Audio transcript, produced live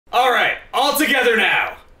together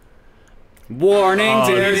now. Warning,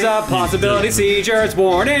 there's a possibility of seizures.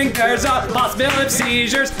 Warning, there's a possibility of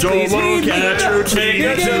seizures. Don't look at your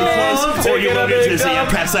teenagers, or you will get dizzy and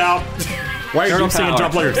pass out. Why are you singing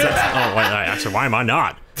jump lyrics? Oh, wait, actually, why am I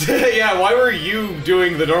not? Yeah, why were you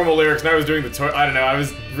doing the normal lyrics and I was doing the I don't know, I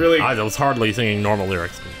was really... I was hardly singing normal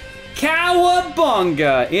lyrics.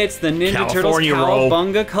 Cowabunga! It's the Ninja Turtles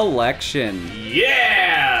Cowabunga collection.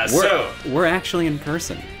 Yeah! We're actually in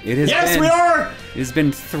person. It has yes, we are! It has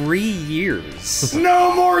been 3 years.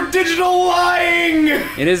 No more digital lying!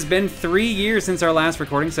 It has been 3 years since our last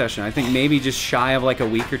recording session. I think maybe just shy of like a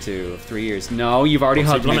week or two of 3 years. No, you've already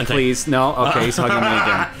hugged me, please. No? Okay, he's hugging me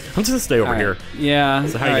again. I'm just gonna stay over here. Yeah.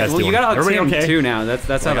 So how you guys doing? You gotta hug Tim okay? too now. That's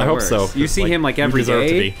how that works. I hope so. You see him like every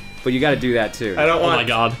day. But you got to do that too. I don't want. Oh my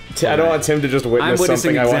God! I don't want Tim to just witness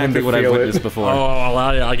something. I'm witnessing exactly what I've witnessed before. Oh, well,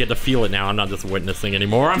 I get to feel it now. I'm not just witnessing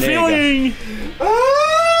anymore. I'm feeling.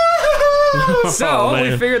 So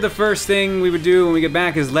we figured the first thing we would do when we get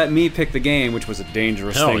back is let me pick the game, which was a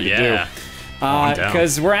dangerous thing to do.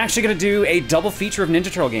 Because we're actually going to do a double feature of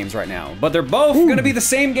Ninja Turtle games right now, but they're both going to be the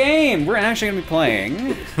same game. We're actually going to be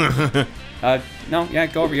playing. No, yeah,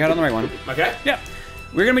 go over. You had on the right one. Okay. Yeah.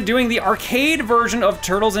 We're gonna be doing the arcade version of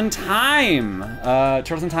Turtles in Time.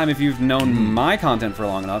 Turtles in Time, if you've known my content for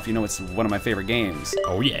long enough, you know it's one of my favorite games.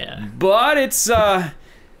 Oh yeah. But it's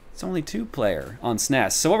only 2-player on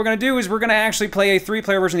SNES. So what we're gonna do is we're gonna actually play a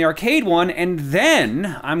 3-player version of the arcade one, and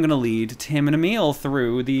then I'm gonna lead Tim and Emil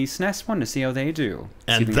through the SNES one to see how they do.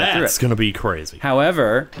 And that's gonna be crazy.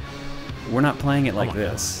 However, we're not playing it like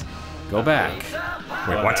this. Go back.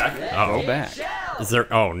 Wait, what? Go back. Is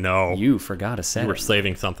there? Oh no! You forgot a setting. You were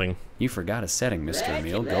saving something. You forgot a setting, Mr.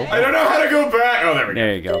 Emil. Go back. I don't know how to go back. Oh, there we go.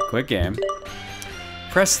 There you go. Quick game.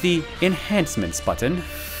 Press the enhancements button.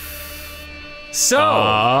 So,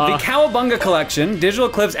 the Cowabunga collection, Digital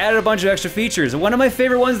Eclipse added a bunch of extra features. One of my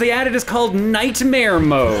favorite ones they added is called Nightmare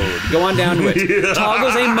Mode. Go on down to it.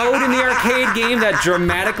 Toggles a mode in the arcade game that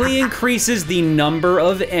dramatically increases the number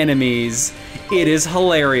of enemies. It is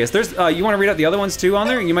hilarious. There's, you want to read out the other ones too on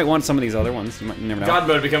there? You might want some of these other ones. You might never know. God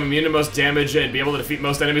mode, become immune to most damage and be able to defeat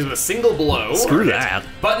most enemies with a single blow. Screw that.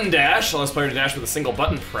 Button dash allows player to dash with a single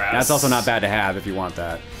button press. That's also not bad to have if you want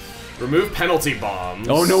that. Remove penalty bombs.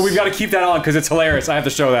 Oh no, we've got to keep that on because it's hilarious. I have to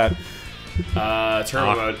show that.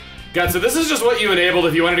 Turbo mode. God, so this is just what you enabled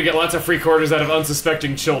if you wanted to get lots of free quarters out of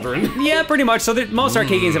unsuspecting children. Yeah, pretty much. So most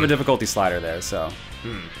arcade games have a difficulty slider there, so.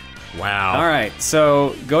 Wow. All right,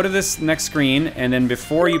 so go to this next screen, and then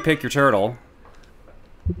before you pick your turtle,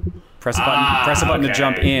 press a button. Press a button to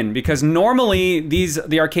jump in, because normally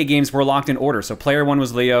the arcade games were locked in order. So player 1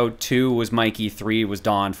 was Leo, 2 was Mikey, 3 was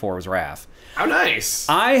Don, 4 was Raph. How nice.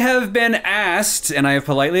 I have been asked, and I have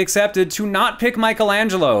politely accepted, to not pick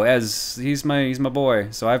Michelangelo, as he's my boy.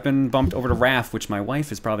 So I've been bumped over to Raph, which my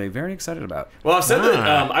wife is probably very excited about. Well, I've said that,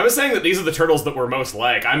 I was saying that these are the turtles that we're most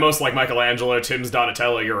like. I'm most like Michelangelo, Tim's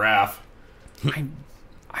Donatello, you're Raph.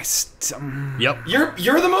 Yep.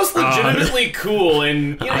 You're the most legitimately cool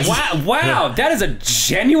and you know, wow, that is a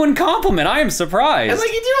genuine compliment. I am surprised. And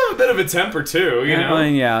like you do have a bit of a temper too, you know.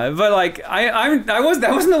 Yeah, but like that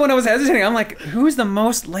wasn't the one I was hesitating. I'm like, who's the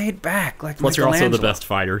most laid back? Like, plus you're also the best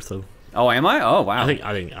fighter, so. Oh, am I? Oh, wow. I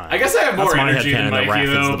guess I have more energy than Mikey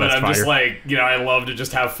though, but I'm just like, you know, I love to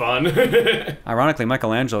just have fun. Ironically,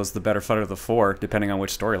 Michelangelo's the better fighter of the 4, depending on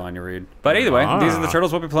which storyline you read. But either way, these are the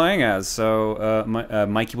turtles we'll be playing as. So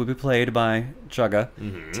Mikey will be played by Chugga.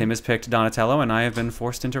 Tim has picked Donatello, and I have been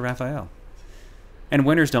forced into Raphael. And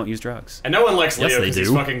winners don't use drugs. And no one likes Leo because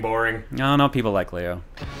he's fucking boring. No, people like Leo.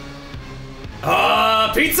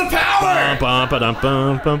 Pizza power!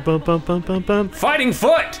 Fighting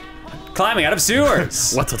foot! Climbing out of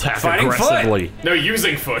sewers. Let's attack Fighting aggressively. Foot. No,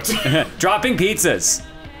 using foot. Dropping pizzas.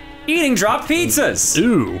 Eating dropped pizzas.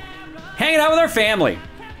 Ooh. Hanging out with our family.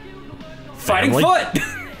 Fighting foot.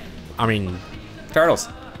 I mean... Turtles.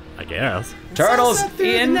 I guess. Turtles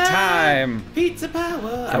in Time. Pizza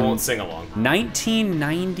power. I won't sing along.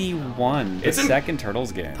 1991. The second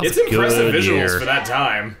Turtles game. It's impressive visuals for that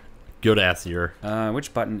time. Good ass year.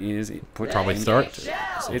 Which button is it? Probably start.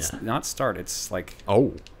 It's not start. It's like...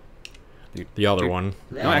 Oh. The other one.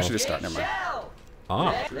 No, actually just start. Never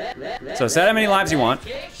mind. So set how many lives you want.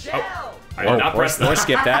 Oh. I did not press that. Or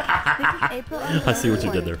skip that. I see what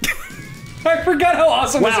you did there. I forgot how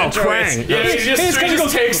awesome this intro Krang. is. Yeah, he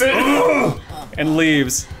just takes it. And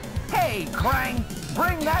leaves. Hey, Krang,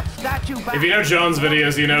 bring that statue back. If you know Jones'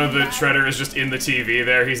 videos, you know that Shredder is just in the TV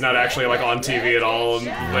there. He's not actually like on TV at all.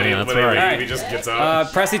 And when he leaves, he just gets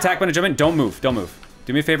up. Press the attack button to jump in. Don't move. Don't move.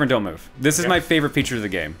 Do me a favor and don't move. This is my favorite feature of the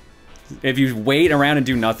game. If you wait around and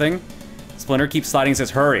do nothing, Splinter keeps sliding and says,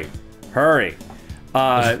 hurry. Hurry.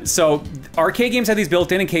 So arcade games have these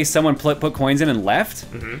built in case someone put coins in and left.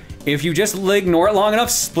 If you just ignore it long enough,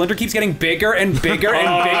 Splinter keeps getting bigger and bigger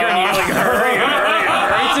and bigger, and you're like, hurry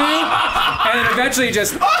to. And then eventually you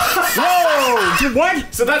just, whoa!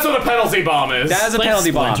 What? So that's what a penalty bomb is. That is a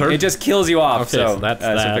penalty bomb. It just kills you off. Okay, so that's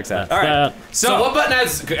that. So fix that. That's all right. that. So what button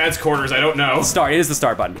adds quarters? I don't know. Start. It is the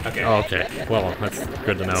start button. Okay. Oh, okay. Well, that's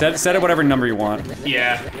good to know. Set it whatever number you want.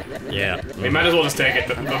 Yeah. Yeah. We might as well just take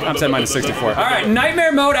it. I'm setting mine to 64. All right.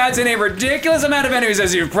 Nightmare mode adds in a ridiculous amount of enemies,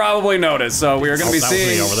 as you've probably noticed. So we are going to be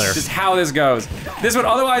seeing over there. just how this goes. This one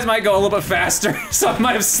otherwise might go a little bit faster, so I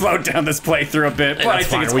might have slowed down this playthrough a bit. But I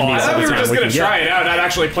think it's awesome. I thought we were just going to try it out, not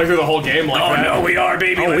actually play through the whole game like that. Oh no, we are,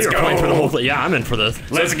 baby. Let's go. Playing for the whole thing. Yeah, I'm in for this.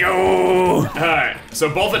 Let's go. All right.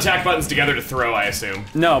 So both attack buttons together to throw, I assume.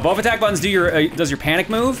 No, both attack buttons do your does your panic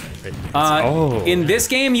move. In this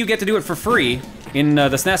game, you get to do it for free. In the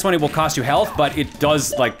SNES one, it will cost you health, but it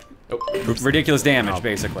does like ridiculous damage,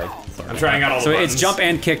 basically. I'm trying out all the So buttons. it's jump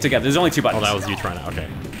and kick together. There's only 2 buttons. Oh, that was you trying to. Okay.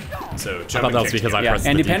 So I jump thought that and was kick because I together. pressed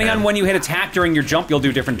And the depending on D-pad. when you hit attack during your jump, you'll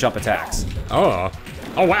do different jump attacks. Oh.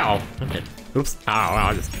 Oh, wow. Okay. Oops. Oh, wow.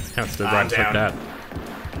 I just kind of stood right and took down.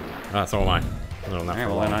 that. So am I. No, not All right, for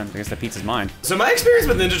well long. then I guess that pizza's mine. So my experience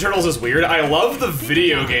with Ninja Turtles is weird. I love the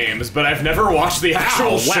video games, but I've never watched the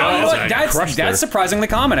actual show. You know what? crushed her. That's surprisingly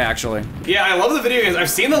common, actually. Yeah, I love the video games. I've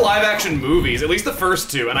seen the live action movies, at least the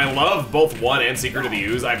first 2, and I love both 1 and Secret of the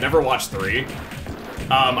Ooze. I've never watched 3.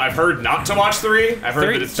 I've heard not to watch 3. I've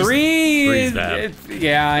heard that it's just... Three's bad.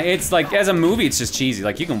 Yeah, it's like, as a movie, it's just cheesy.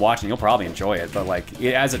 Like, you can watch it and you'll probably enjoy it, but like,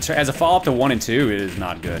 as a follow-up to 1 and 2, it is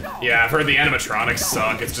not good. Yeah, I've heard the animatronics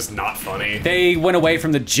suck. It's just not funny. They went away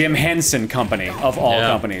from the Jim Henson company, of all Yeah.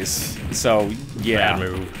 companies. So, yeah. Bad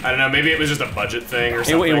move. I don't know, maybe it was just a budget thing or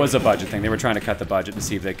something. It was a budget thing. They were trying to cut the budget to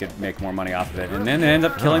see if they could make more money off of it, and then they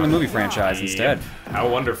ended up killing the movie franchise instead. How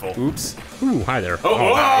wonderful. Oops. Ooh, hi there.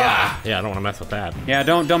 Oh, yeah. Yeah, I don't want to mess with that. Yeah,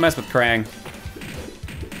 don't mess with Krang.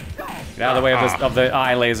 Get out of the way of the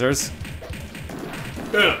eye lasers.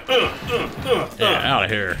 Yeah, out of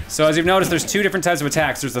here. So as you've noticed, there's 2 different types of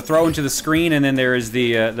attacks. There's the throw into the screen, and then there is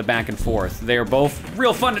the back and forth. They are both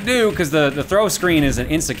real fun to do because the throw screen is an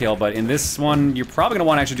insta kill, but in this one, you're probably gonna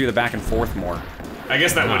want to actually do the back and forth more. I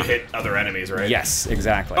guess that would hit other enemies, right? Yes,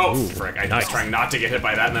 exactly. Oh, frick. I was trying not to get hit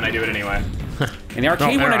by that, and then I do it anyway. In the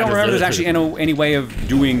arcade one, I don't remember there's actually any way of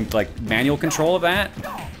doing like manual control of that.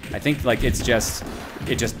 I think like it just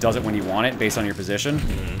does it when you want it based on your position.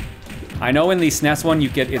 I know in the SNES one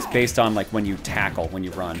it's based on like when you tackle, when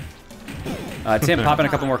you run. Tim, pop in a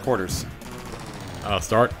couple more quarters.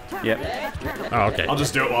 Start? Yep. Oh, okay. I'll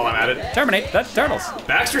just do it while I'm at it. Terminate. That's turtles.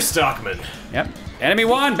 Baxter Stockman. Yep. Enemy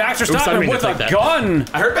 1, Baxter I didn't Stockman mean to with a take that. gun.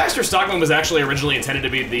 I heard Baxter Stockman was actually originally intended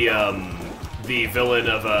to be the villain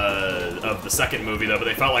of the second movie, though, but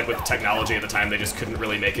they felt like with technology at the time, they just couldn't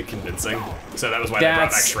really make it convincing. So that was why they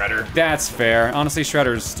brought back Shredder. That's fair. Honestly,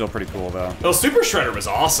 Shredder's still pretty cool, though. Well, Super Shredder was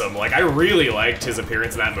awesome. Like, I really liked his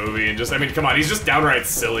appearance in that movie, and just, I mean, come on, he's just downright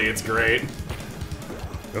silly. It's great.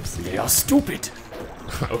 Oopsie. You're stupid.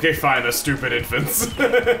 Okay, fine, the stupid infants.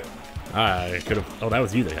 I could have. Oh, that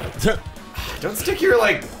was you that had. Don't stick your,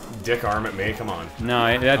 like, dick arm at me, come on.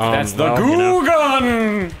 No, that's the well, goo you know.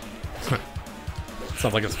 gun.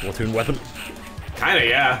 Sounds like a Splatoon weapon. Kinda,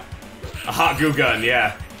 yeah. A hot goo gun,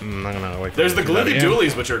 yeah. I'm gonna wait for There's the you to do that gloomy again.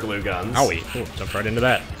 doolies, which are glue guns. Owie. Ooh, jumped right into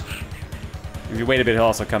that. If you wait a bit, he'll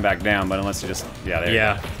also come back down, but unless you just... Yeah, there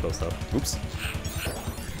Yeah, I suppose so. you go. Oops.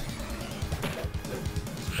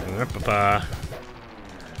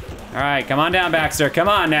 Alright, come on down, Baxter. Come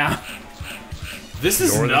on now. This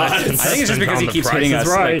is You're the nuts. next I think it's just because he keeps hitting us.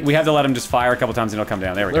 Right. Like, we have to let him just fire a couple times and he'll come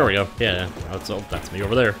down. There we There go. we go. Yeah, that's me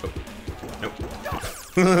over there. Nope.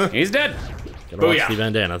 He's dead. Gotta watch Booyah. the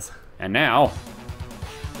bandanas. And now...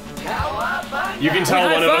 You can tell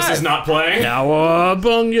High one of us five. is not playing.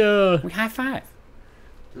 Cowabunga! We high five.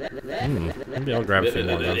 Maybe I'll grab a few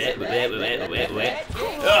more of those.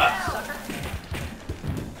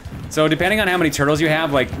 So depending on how many turtles you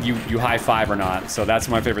have, like you high five or not. So that's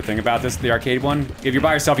my favorite thing about this, the arcade one. If you're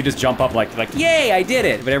by yourself, you just jump up like yay, I did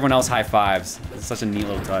it. But everyone else high fives. It's such a neat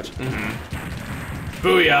little touch.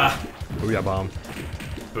 Booyah. Booyah bomb.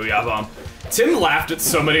 Booyah bomb. Tim laughed at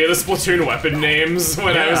so many of the Splatoon weapon names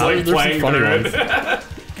when I was Yeah, like there's playing some funny through it.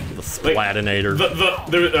 The Splatinator.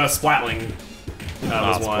 The Splatling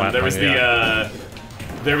was one. Splatling,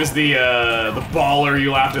 There was yeah. the baller.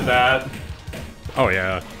 You laughed at that. Oh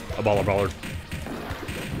yeah, a baller.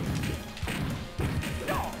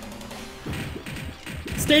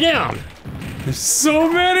 Stay down. There's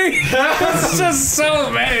so many. There's just so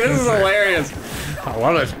many. This is hilarious. I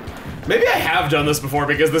love it. Maybe I have done this before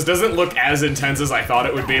because this doesn't look as intense as I thought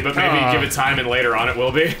it would be, but maybe give it time and later on it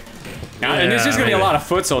will be. Now, and there's just gonna be a lot of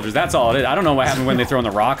foot soldiers. That's all it is. I don't know what happened when they throw in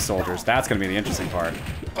the rock soldiers. That's gonna be the interesting part.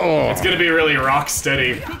 Oh, it's gonna be really rock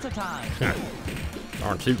steady. Pizza time.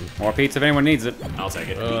 Darn shooting. More pizza if anyone needs it. I'll take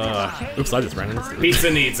it. Oops, I just ran into this.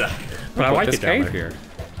 Pizza needs a. But I like this it down cave there.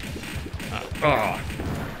 here.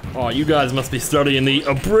 Oh, you guys must be studying the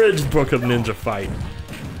abridged book of Ninja Fight.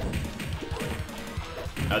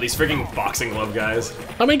 These freaking boxing glove guys.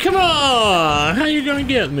 I mean, come on! How you gonna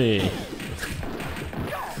get me?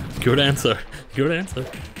 Good answer. Good answer.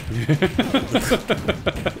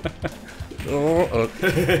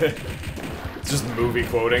 It's just movie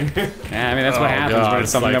quoting. Yeah, I mean, that's what happens when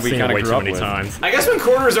it's something that we kind of grew up with. I guess when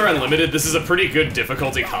quarters are unlimited, this is a pretty good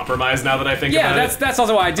difficulty compromise now that I think about it. Yeah, that's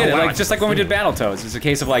also why I did it. wow, Like, just like when we did Battletoads. It's a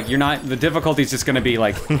case of like, the difficulty's just gonna be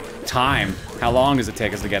like, time. How long does it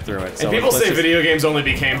take us to get through it? So And people say just, video games only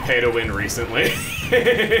became pay to win recently.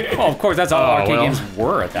 well, of course, that's all arcade well. games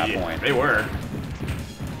were at that point. They were.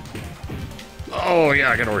 Oh,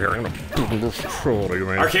 yeah, get over here. I'm gonna destroy you,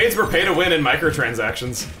 man. Arcades were pay to win in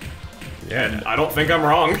microtransactions. Yeah. And I don't think I'm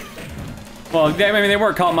wrong. Well, I mean, they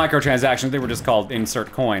weren't called microtransactions. They were just called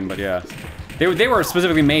insert coin. But yeah, they were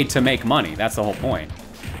specifically made to make money. That's the whole point.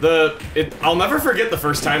 I'll never forget the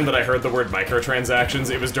first time that I heard the word microtransactions.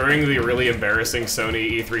 It was during the really embarrassing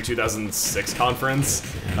Sony E3 2006 conference,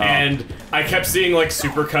 and I kept seeing like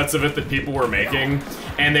supercuts of it that people were making,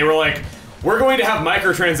 and they were like, "We're going to have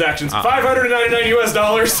microtransactions, $599 US."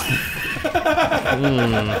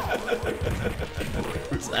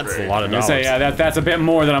 That's a lot of dollars. So yeah, that's a bit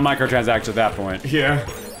more than a microtransaction at that point. Yeah.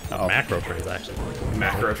 Macro transaction.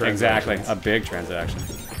 Macrotransactions. Exactly, a big transaction.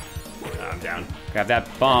 I'm down. Got that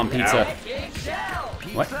bomb pizza. Ow.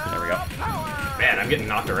 What? There we go. Man, I'm getting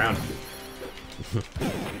knocked around.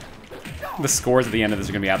 The scores at the end of this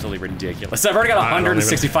are gonna be absolutely ridiculous. I've already got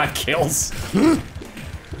 165 kills.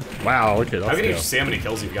 Wow, okay, How can you see how many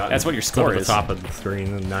kills you've got? That's what your At score the is. top of the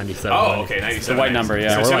screen, 97. Oh, okay, 97. The white number, yeah.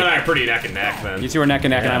 So We're Tim like- and I are pretty neck and neck then. You two are neck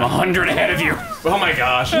and neck, and I'm 100 ahead of you. Oh my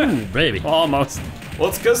gosh. Ooh, baby. Almost. Well,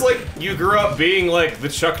 it's because, like, you grew up being, like, the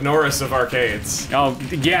Chuck Norris of arcades. Oh,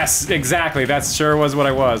 yes, exactly. That sure was what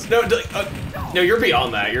I was. No, no, you're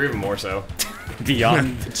beyond that. You're even more so.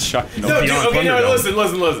 Beyond Chuck. No, dude, okay, no, Thunderdome.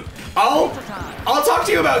 listen. I'll talk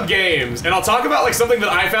to you about games, and I'll talk about, like, something that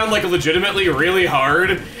I found, like, legitimately really hard,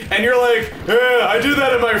 and you're like, I did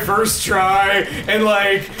that in my first try, and,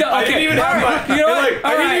 like, I didn't even have my, you know what?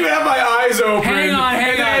 I didn't even have my eyes open. Hang on.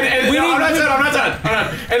 I'm not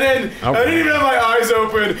done. And then, I didn't even have my eyes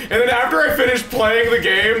open, and then after I finished playing the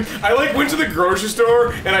game, I, like, went to the grocery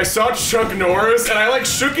store, and I saw Chuck Norris, and I, like,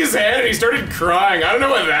 shook his hand, and he started crying. I don't know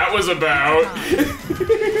what that was about.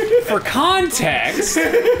 For context,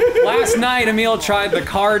 last night Emil tried the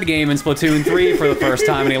card game in Splatoon 3 for the first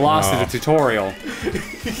time and he lost the tutorial.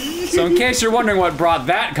 So in case you're wondering what brought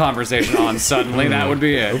that conversation on suddenly, that would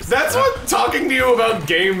be it. That's what talking to you about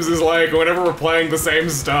games is like whenever we're playing the same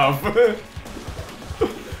stuff.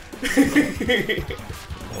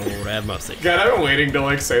 Oh, have mercy. God, I've been waiting to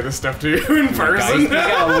like say this stuff to you in person. He's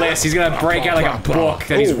got a list. He's gonna break out like a book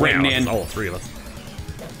that he's written in. All three of us.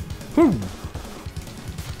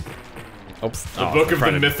 Oops. The book of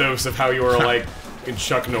the mythos of how you are like in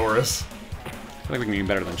Chuck Norris. I feel like we can be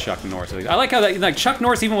better than Chuck Norris. I like how that, like, Chuck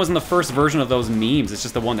Norris even wasn't the first version of those memes. It's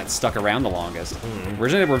just the one that stuck around the longest.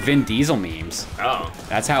 Originally, they were Vin Diesel memes. Oh.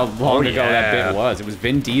 That's how long ago that yeah. bit was. It was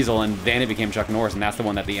Vin Diesel, and then it became Chuck Norris, and that's the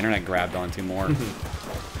one that the internet grabbed onto more.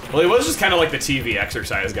 Well, he was just kind of like the TV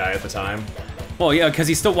exercise guy at the time. Well, yeah,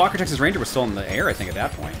 because Walker Texas Ranger was still in the air, I think, at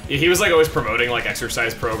that point. Yeah, he was like always promoting like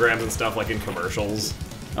exercise programs and stuff like in commercials.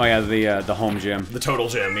 Oh yeah, the home gym. The Total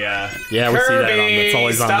Gym, yeah. Yeah, we see that on. That's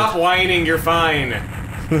always on. Stop whining, you're fine.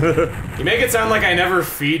 You make it sound like I never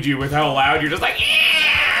feed you with how loud you're just like,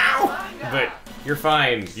 ew! But you're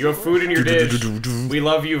fine. You have food in your dish. We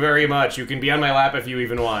love you very much. You can be on my lap if you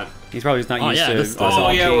even want. He's probably just not used to us Oh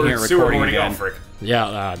all yeah, being we're here sewer recording recording. Oh again. frick.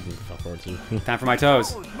 Yeah, fell forward too. Time for my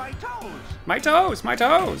toes. My toes. My toes, my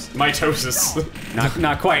toes. Mitosis.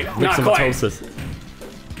 Not quite, not quite. Mixomatosis.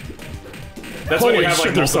 That's when you Holy have like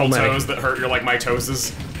shit, there's so multiple many. toes that hurt. You're like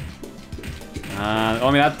mitosis. I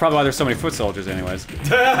mean, that's probably why there's so many foot soldiers anyways.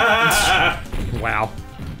 Wow.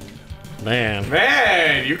 Man.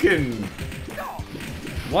 Man, you can.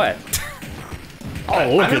 What?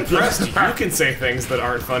 Oh, look I'm at impressed. this. You can say things that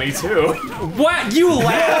aren't funny too. What? You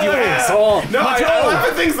laugh, you asshole. No, I laugh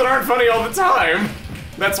at things that aren't funny all the time.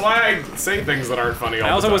 That's why I say things that aren't funny all the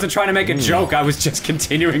time. I also wasn't trying to make a joke, I was just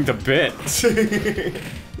continuing the bit.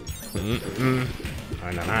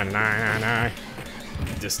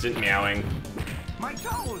 Distant meowing. My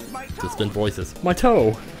toes, my toes. Distant voices. My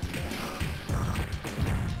toe.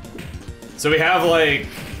 So we have like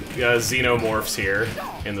xenomorphs here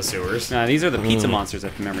in the sewers. These are the pizza monsters,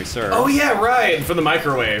 if memory serves. Oh yeah, right. For the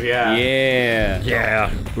microwave, yeah. Yeah.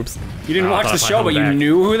 Yeah. Oops. You didn't Oh, I watch thought the if I show, hung but you back.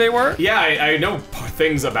 knew who they were? Yeah, I know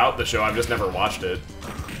things about the show. I've just never watched it.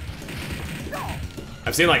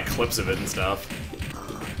 I've seen like clips of it and stuff.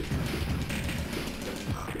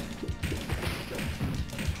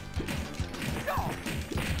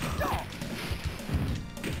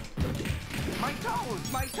 My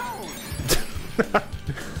toes, my toes.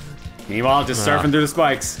 Meanwhile, just surfing through the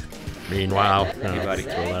spikes. Meanwhile, buddy.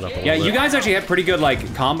 throw that up a Yeah, little you bit. guys actually have pretty good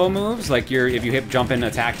like combo moves, like if you hit jump and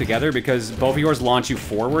attack together, because both of yours launch you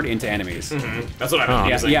forward into enemies. That's what I've been Yeah,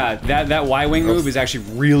 using. yeah, that Y-wing move is actually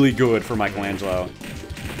really good for Michelangelo.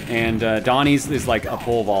 And Donnie's is like a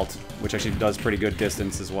pole vault, which actually does pretty good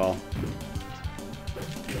distance as well.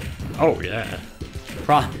 Oh yeah.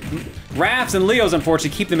 Raph's and Leo's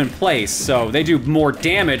unfortunately keep them in place, so they do more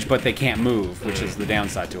damage, but they can't move, which is the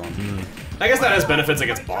downside to them. I guess that has benefits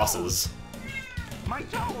against bosses. My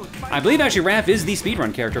toes, my I believe actually Raph is the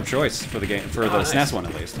speedrun character of choice for the game, for the nice. SNES one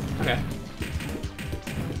at least. Okay.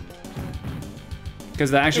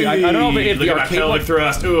 Because actually, I don't know if Look the at my arcade one, pelvic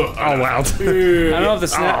thrust. Ooh, Oh wow. I don't know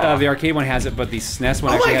if the arcade one has it, but the SNES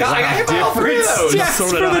one Oh my actually god, I has have all three of those! stats So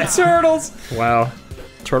for did the I. turtles. Wow.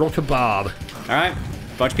 Turtle kebab. All right,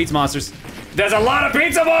 bunch of pizza monsters. There's a lot of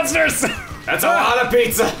pizza monsters. That's a lot of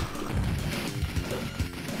pizza!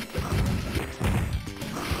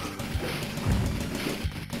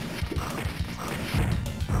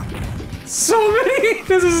 So many.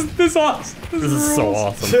 This is awesome. This is so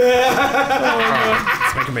awesome.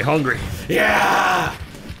 It's making me hungry. Yeah!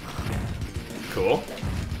 Cool.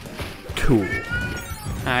 Cool.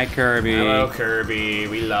 Hi, Kirby. Hello, Kirby.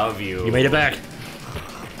 We love you. You made it back.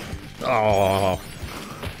 Oh.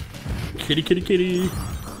 Kitty, kitty, kitty.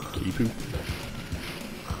 Kitty poop.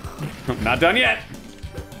 Not done yet.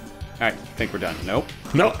 All right, think we're done. Nope.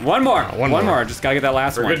 Nope. One more. One One more. more. Just gotta get that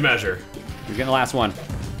last For one. good measure. We're getting the last one.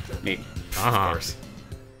 Neat. Of course.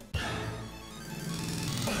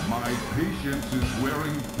 My patience is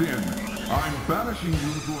wearing thin. I'm banishing you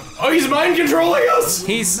to a... Oh, he's mind controlling us!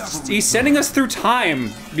 He's sending us through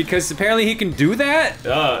time because apparently he can do that.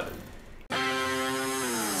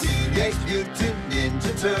 Teenage Mutant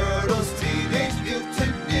Ninja Turtles, Teenage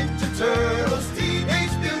Mutant Ninja Turtles.